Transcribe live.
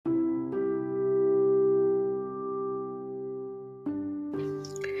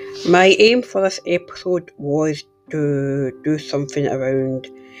My aim for this episode was to do something around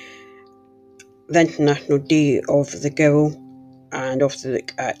the International Day of the Girl and also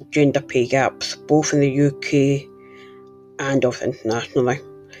look at gender pay gaps both in the UK and also internationally.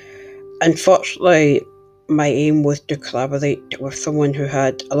 Unfortunately, my aim was to collaborate with someone who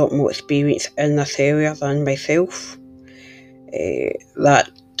had a lot more experience in this area than myself. That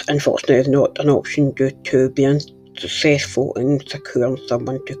unfortunately is not an option due to being successful in securing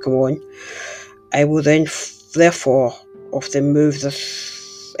someone to come on. I will then therefore often move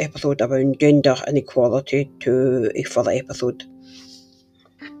this episode around gender inequality to a further episode.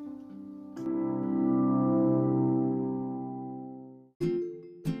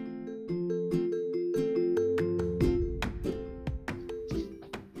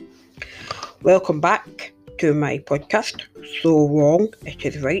 Welcome back to my podcast, So Wrong It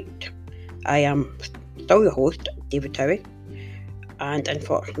Is Right. I am still your host, David Towie, and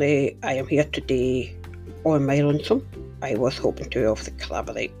unfortunately I am here today on my lonesome. I was hoping to also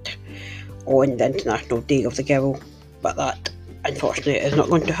collaborate on the International Day of the Girl, but that unfortunately is not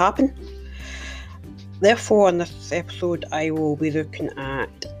going to happen. Therefore, in this episode I will be looking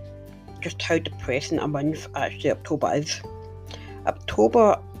at just how depressing a month actually October is.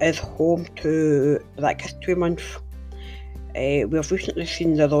 October is home to Black History Month. We have recently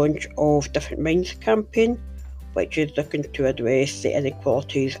seen the launch of Different Minds campaign, which is looking to address the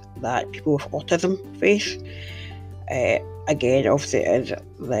inequalities that people with autism face. Again, obviously it is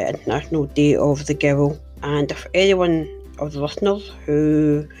the International Day of the Girl, and if anyone of the listeners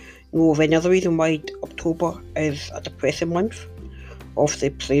who know of any other reason why October is a depressing month, obviously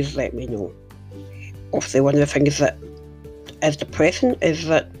please let me know. Obviously one of the things that is depressing is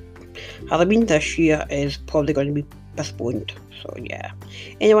that Halloween this year is probably going to be postponed. So yeah,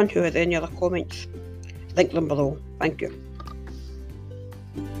 anyone who has any other comments, link them below. Thank you.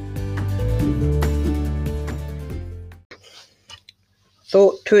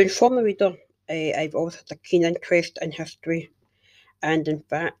 So to inform the reader, I've always had a keen interest in history, and in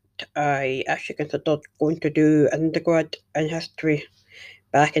fact I actually considered going to do an undergrad in history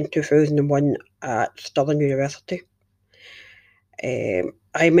back in 2001 at Stirling University.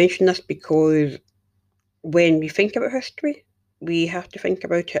 I mention this because when we think about history, we have to think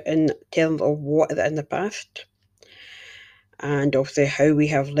about it in terms of what is in the past, and obviously how we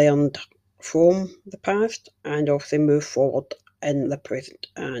have learned from the past, and obviously move forward in the present,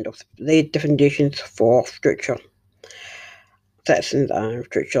 and obviously laid the foundations for future citizens and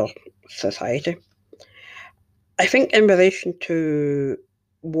future society. I think in relation to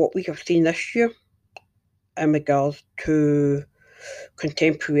what we have seen this year in regards to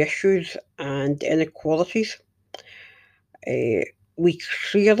contemporary issues and inequalities, we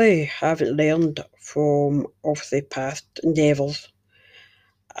clearly haven't learned from obviously past endeavours,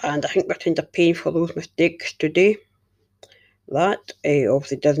 and I think we're trying to pay for those mistakes today. That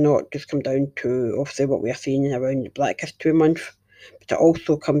obviously does not just come down to obviously what we are seeing around Black History Month, but it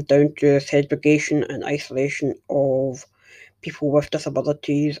also comes down to segregation and isolation of people with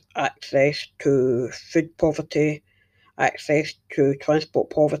disabilities, access to food poverty, access to transport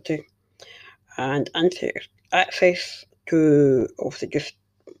poverty, and access to obviously just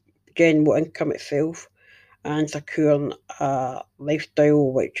general income itself, and securing a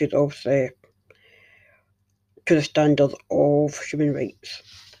lifestyle which is obviously to the standard of human rights.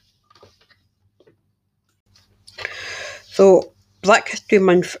 So Black History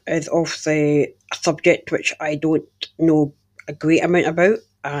Month is obviously a subject which I don't know a great amount about,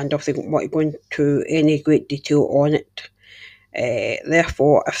 and obviously don't want to go into any great detail on it.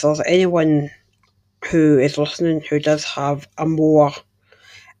 Therefore, if there's anyone who is listening who does have a more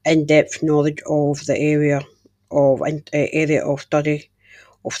in-depth knowledge of the area of study,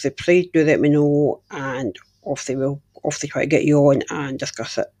 obviously please do let me know, and obviously we'll obviously try to get you on and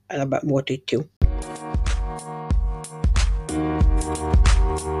discuss it in a bit more detail.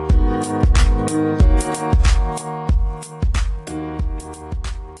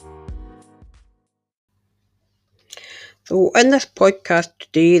 So in this podcast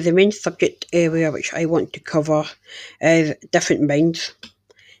today, the main subject area which I want to cover is Different Minds.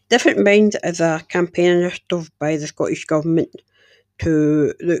 Different Minds is a campaign initiative by the Scottish Government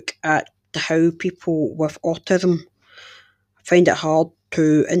to look at how people with autism find it hard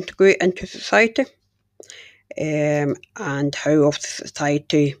to integrate into society, and how obviously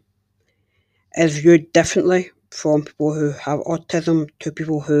society is viewed differently from people who have autism to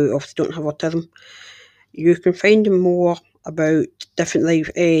people who obviously don't have autism. You can find more about Different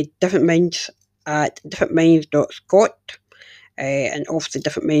Minds at differentminds.scot. and of the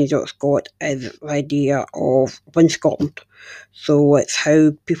different minds that it's got is the idea of One Scotland. So it's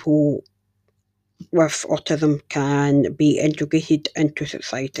how people with autism can be integrated into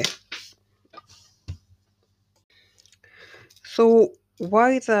society. So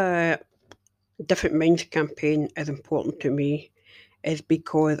why the Different Minds campaign is important to me is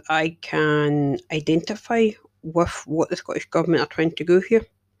because I can identify with what the Scottish Government are trying to do here,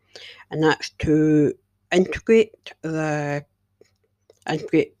 and that's to integrate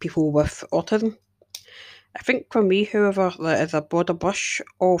people with autism. I think for me, however, there is a broader brush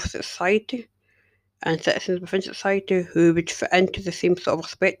of society and citizens within society who would fit into the same sort of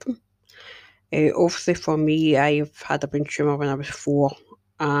spectrum. Obviously, for me, I've had a brain tumour when I was 4,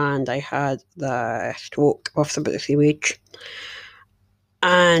 and I had the stroke roughly about the same age.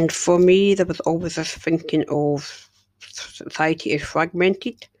 And for me, there was always this thinking of society is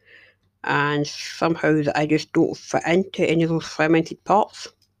fragmented, and somehow that I just don't fit into any of those fragmented parts.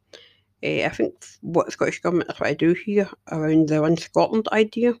 I think what the Scottish Government are trying to do here around the One Scotland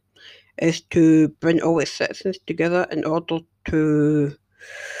idea is to bring all its citizens together in order to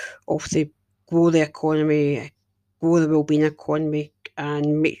obviously grow the economy, grow the wellbeing economy,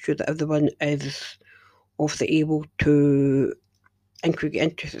 and make sure that everyone is obviously able to integrate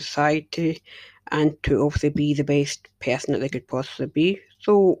into society and to obviously be the best person that they could possibly be.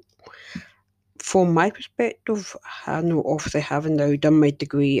 So from my perspective, I know obviously having now done my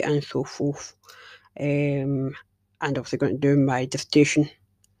degree and so forth, and obviously going to do my dissertation,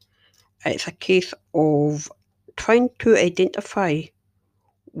 it's a case of trying to identify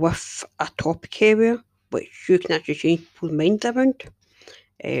with a topic area which you can actually change people's minds around.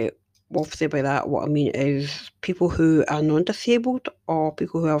 Obviously by that what I mean is people who are non-disabled or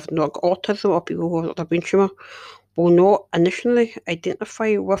people who have not got autism or people who have a brain tumour will not initially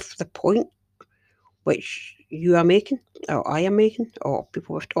identify with the point which you are making or I am making or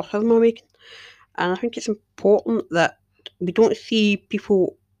people with autism are making. And I think it's important that we don't see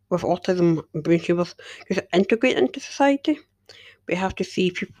people with autism and brain tumours just integrate into society. We have to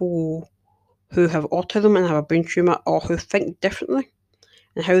see people who have autism and have a brain tumour or who think differently,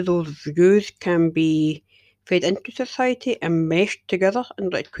 and how those views can be fed into society and meshed together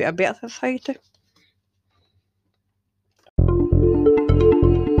and create a better society.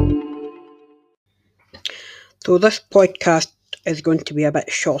 So this podcast is going to be a bit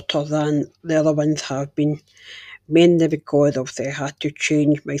shorter than the other ones have been, mainly because obviously I had to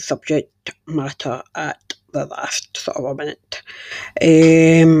change my subject matter at the last sort of a minute.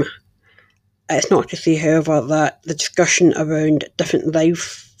 It's not to say, however, that the discussion around different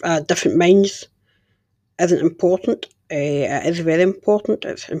minds isn't important. It is very important.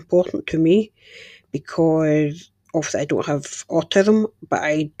 It's important to me because obviously I don't have autism, but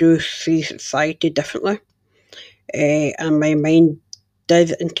I do see society differently. And my mind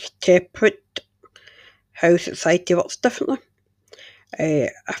does interpret how society works differently. I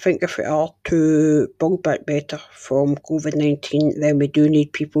think if we are to build back better from COVID-19, then we do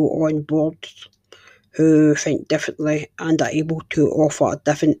need people on board who think differently and are able to offer a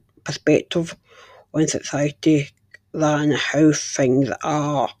different perspective on society than how things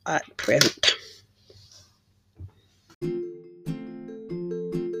are at present.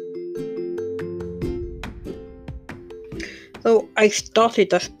 So I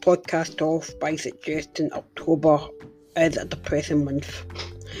started this podcast off by suggesting October is a depressing month.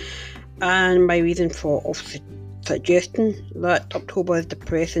 And my reason for suggesting that October is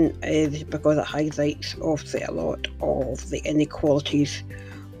depressing is because it highlights obviously a lot of the inequalities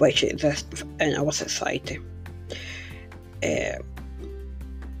which exist in our society.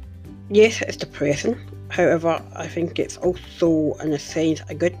 Yes, it's depressing. However, I think it's also, in a sense,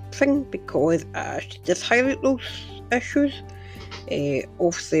 a good thing because it just highlights those issues.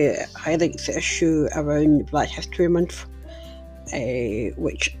 Obviously, it highlights the issue around Black History Month,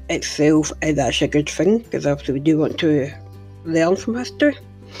 which itself is actually a good thing because obviously we do want to learn from history.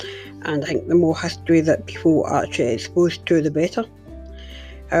 And I think the more history that people are actually exposed to, the better.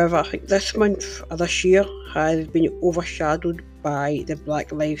 However, I think this month or this year has been overshadowed by the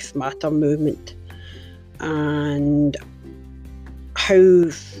Black Lives Matter movement and how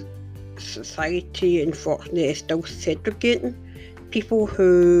society, unfortunately, is still segregating people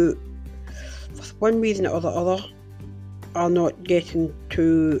who, for one reason or the other, are not getting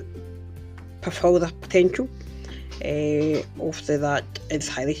to fulfil their potential. Obviously, that is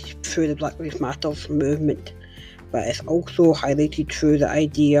highlighted through the Black Lives Matter movement, but it's also highlighted through the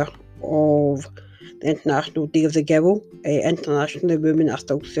idea of the International Day of the Girl. Internationally, women are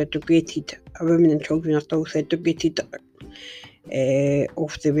still segregated. Women and children are still segregated.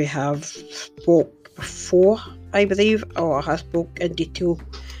 Obviously, we have spoke before I believe, or has spoke in detail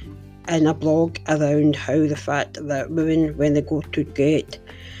in a blog around how the fact that women, when they go to get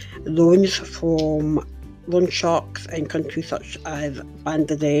loans from loan sharks in countries such as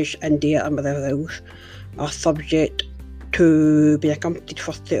Bangladesh, India and whatever else, are subject to being accompanied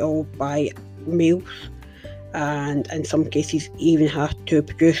first of all by males, and in some cases even have to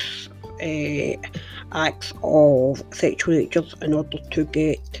produce acts of sexual nature in order to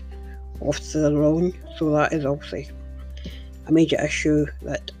get off the loan. So that is obviously a major issue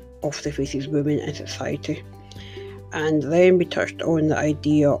that obviously faces women in society. And then we touched on the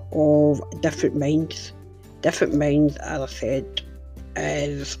idea of different minds. Different minds, as I said,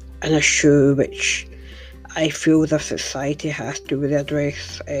 is an issue which I feel the society has to really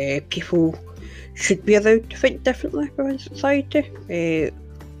address. People should be allowed to think differently within society.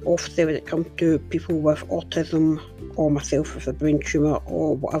 Obviously, when it comes to people with autism, or myself with a brain tumour,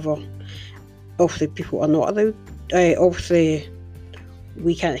 or whatever, obviously people are not allowed. Obviously,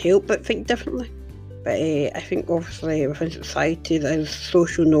 we can't help but think differently. But I think obviously within society there's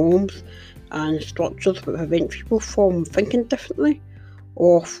social norms and structures that prevent people from thinking differently,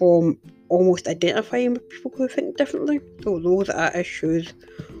 or from almost identifying with people who think differently. So those are issues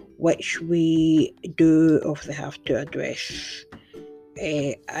which we do obviously have to address.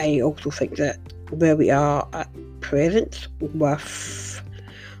 I also think that where we are at present with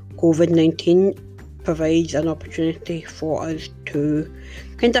COVID-19 provides an opportunity for us to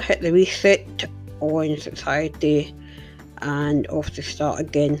kind of hit the reset on society and obviously start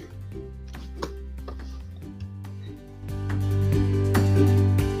again.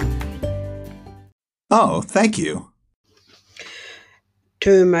 Oh, thank you.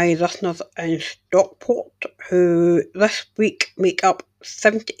 To my listeners in Stockport, who this week make up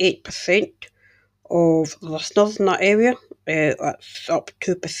 78% of the listeners in that area. That's up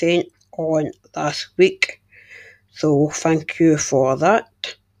 2% on last week. So thank you for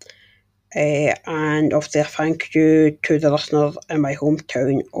that. And obviously a thank you to the listeners in my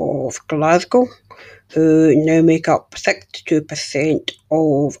hometown of Glasgow, who now make up 62%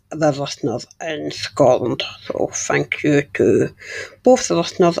 of the listeners in Scotland. So thank you to both the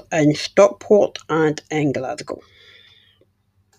listeners in Stockport and in Glasgow.